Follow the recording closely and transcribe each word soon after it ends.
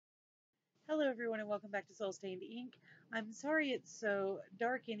Hello, everyone, and welcome back to Soul Stained Ink. I'm sorry it's so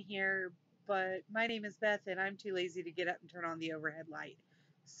dark in here, but my name is Beth, and I'm too lazy to get up and turn on the overhead light.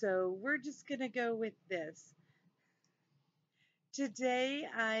 So we're just going to go with this. Today,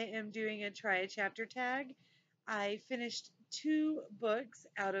 I am doing a try a chapter tag. I finished 2 books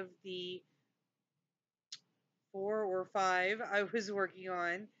out of the 4 or 5 I was working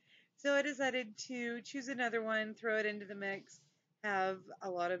on. So I decided to choose another one, throw it into the mix, have a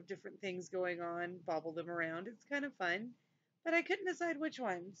lot of different things going on, bobble them around. It's kind of fun, but I couldn't decide which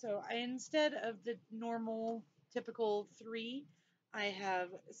one. So instead of the normal, typical 3, I have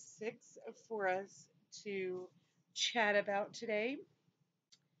 6 for us to chat about today.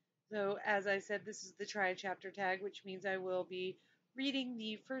 So as I said, this is the try a chapter tag, which means I will be reading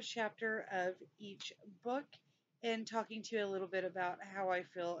the first chapter of each book and talking to you a little bit about how I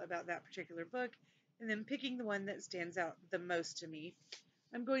feel about that particular book, and then picking the one that stands out the most to me.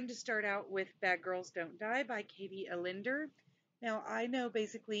 I'm going to start out with Bad Girls Don't Die by Katie Alinder. Now, I know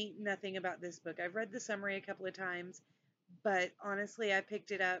basically nothing about this book. I've read the summary a couple of times, but honestly, I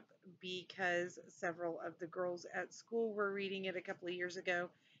picked it up because several of the girls at school were reading it a couple of years ago,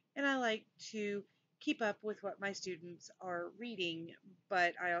 and I like to keep up with what my students are reading.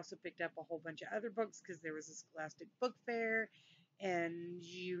 But I also picked up a whole bunch of other books because there was a Scholastic Book Fair, and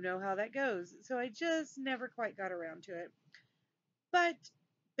you know how that goes. So I just never quite got around to it. But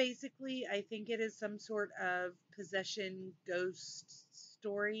basically, I think it is some sort of possession ghost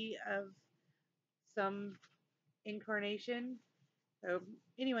story of some incarnation. So,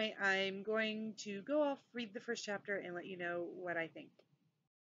 anyway, I'm going to go off, read the first chapter, and let you know what I think.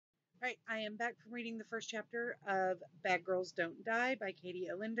 All right, I am back from reading the first chapter of Bad Girls Don't Die by Katie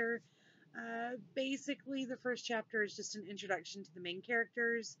Alinder. Basically, the first chapter is just an introduction to the main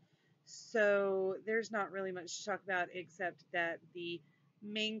characters, so there's not really much to talk about except that the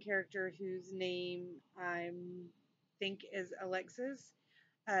main character, whose name I think is Alexis,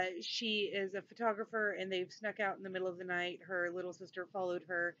 she is a photographer, and they've snuck out in the middle of the night. Her little sister followed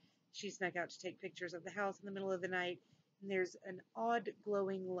her. She snuck out to take pictures of the house in the middle of the night, and there's an odd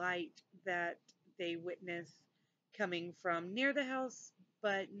glowing light that they witness coming from near the house,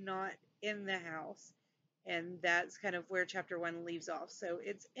 but not in the house. And that's kind of where chapter 1 leaves off. So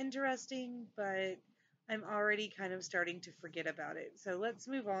it's interesting, but I'm already kind of starting to forget about it. So let's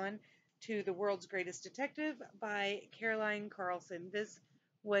move on to The World's Greatest Detective by Caroline Carlson. This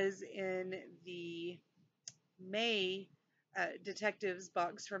was in the May Detectives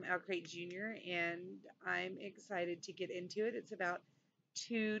box from Al Crate Jr., and I'm excited to get into it. It's about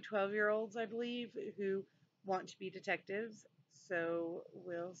two 12-year-olds, I believe, who want to be detectives, so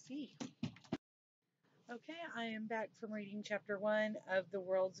we'll see. Okay, I am back from reading chapter 1 of The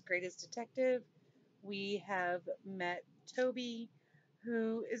World's Greatest Detective. We have met Toby,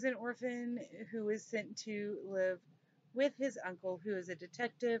 who is an orphan who is sent to live with his uncle, who is a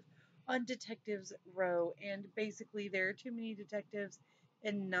detective, on Detectives Row. And basically, there are too many detectives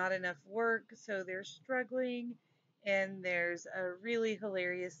and not enough work, so they're struggling. And there's a really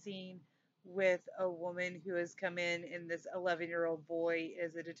hilarious scene with a woman who has come in, and this 11-year-old boy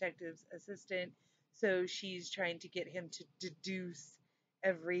is a detective's assistant. So she's trying to get him to deduce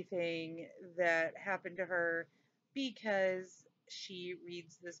everything that happened to her because she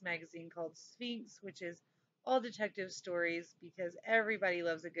reads this magazine called Sphinx, which is all detective stories because everybody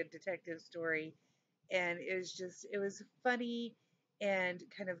loves a good detective story. And it was funny and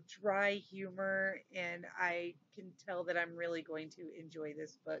kind of dry humor. And I can tell that I'm really going to enjoy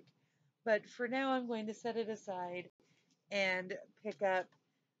this book. But for now, I'm going to set it aside and pick up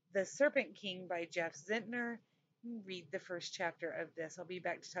The Serpent King by Jeff Zentner. Read the first chapter of this. I'll be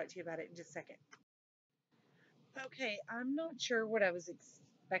back to talk to you about it in just a second. Okay, I'm not sure what I was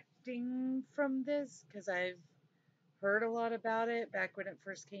expecting from this because I've heard a lot about it back when it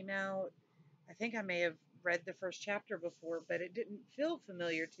first came out. I think I may have read the first chapter before, but it didn't feel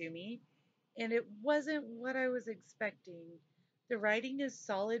familiar to me, and it wasn't what I was expecting. The writing is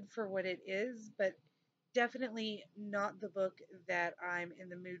solid for what it is, but definitely not the book that I'm in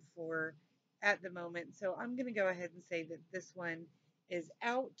the mood for at the moment. So I'm going to go ahead and say that this one is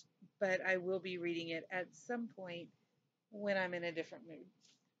out, but I will be reading it at some point when I'm in a different mood.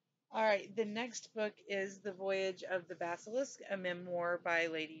 All right, the next book is The Voyage of the Basilisk, a memoir by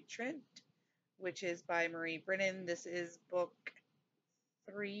Lady Trent, which is by Marie Brennan. This is book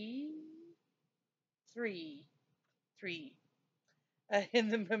three, three in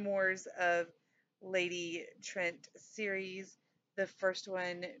the memoirs of Lady Trent series. The first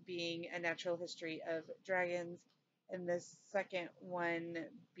one being A Natural History of Dragons, and the second one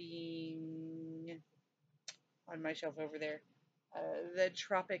being on my shelf over there. The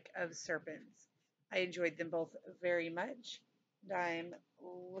Tropic of Serpents. I enjoyed them both very much, and I'm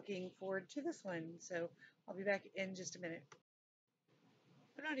looking forward to this one. So I'll be back in just a minute.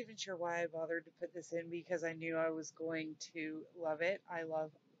 I'm not even sure why I bothered to put this in because I knew I was going to love it. I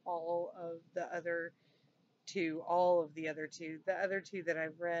love all of the other two. The other two that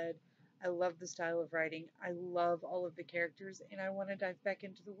I've read, I love the style of writing. I love all of the characters, and I want to dive back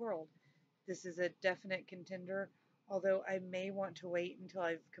into the world. This is a definite contender, although I may want to wait until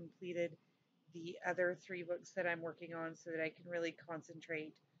I've completed the other three books that I'm working on so that I can really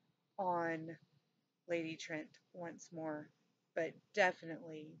concentrate on Lady Trent once more. But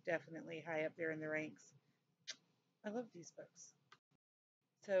definitely, definitely high up there in the ranks. I love these books.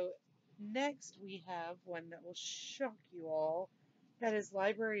 So next we have one that will shock you all. That is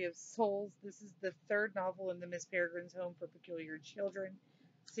Library of Souls. This is the third novel in the Miss Peregrine's Home for Peculiar Children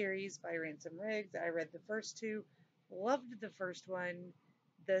series by Ransom Riggs. I read the first two, loved the first one.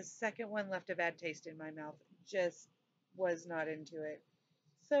 The second one left a bad taste in my mouth. Just was not into it.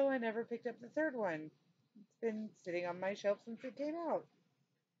 So I never picked up the third one. It's been sitting on my shelf since it came out.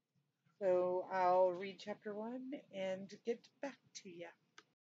 So I'll read chapter one and get back to you.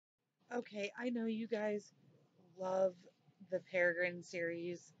 Okay, I know you guys love the Peregrine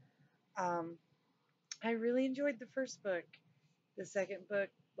series. Um, I really enjoyed the first book. The second book,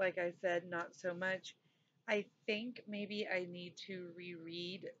 like I said, not so much. I think maybe I need to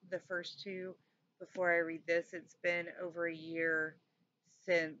reread the first two before I read this. It's been over a year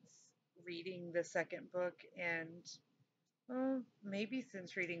since reading the second book, and well, maybe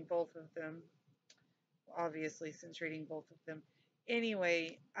since reading both of them. Obviously, since reading both of them.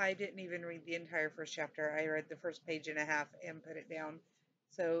 Anyway, I didn't even read the entire first chapter. I read the first page and a half and put it down.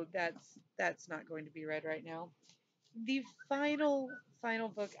 So that's not going to be read right now. The final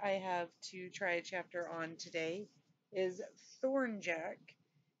book I have to try a chapter on today is Thornjack.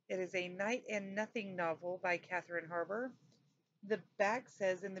 It is a Night and Nothing novel by Catherine Harbour. The back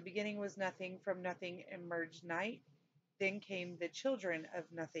says, in the beginning was nothing, from nothing emerged night, then came the children of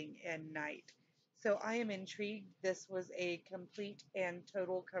nothing and night. So I am intrigued. This was a complete and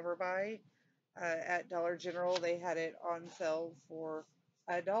total cover buy at Dollar General. They had it on sale for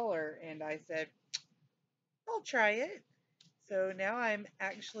 $1, and I said, I'll try it. So now I'm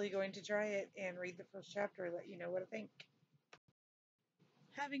actually going to try it and read the first chapter and let you know what I think.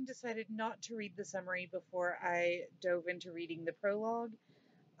 Having decided not to read the summary before I dove into reading the prologue,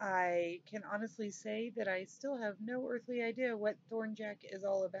 I can honestly say that I still have no earthly idea what Thornjack is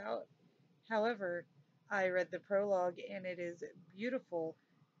all about. However, I read the prologue and it is beautiful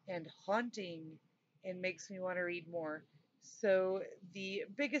and haunting and makes me want to read more. So, the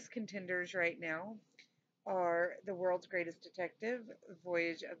biggest contenders right now are The World's Greatest Detective,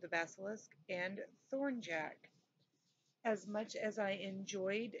 Voyage of the Basilisk, and Thornjack. As much as I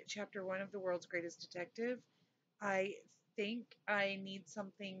enjoyed chapter one of The World's Greatest Detective, I think I need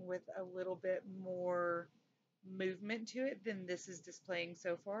something with a little bit more movement to it than this is displaying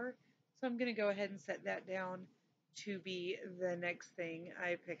so far. So I'm going to go ahead and set that down to be the next thing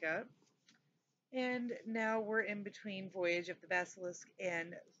I pick up. And now we're in between Voyage of the Basilisk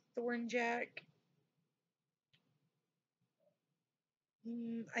and Thornjack.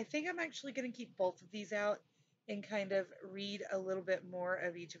 I think I'm actually going to keep both of these out and kind of read a little bit more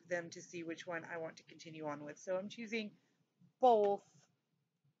of each of them to see which one I want to continue on with. So I'm choosing both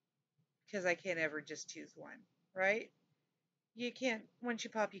because I can't ever just choose one, right? You can't, once you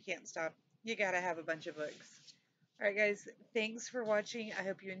pop, you can't stop. You gotta have a bunch of books. Alright, guys, thanks for watching. I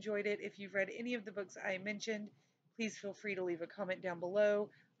hope you enjoyed it. If you've read any of the books I mentioned, please feel free to leave a comment down below.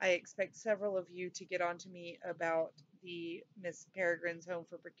 I expect several of you to get on to me about the Miss Peregrine's Home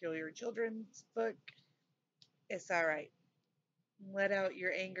for Peculiar Children's book. It's alright. Let out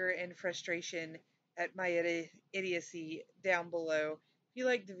your anger and frustration at my idiocy down below. If you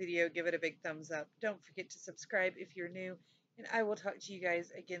liked the video, give it a big thumbs up. Don't forget to subscribe if you're new, and I will talk to you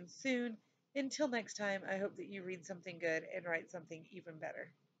guys again soon. Until next time, I hope that you read something good and write something even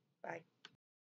better. Bye.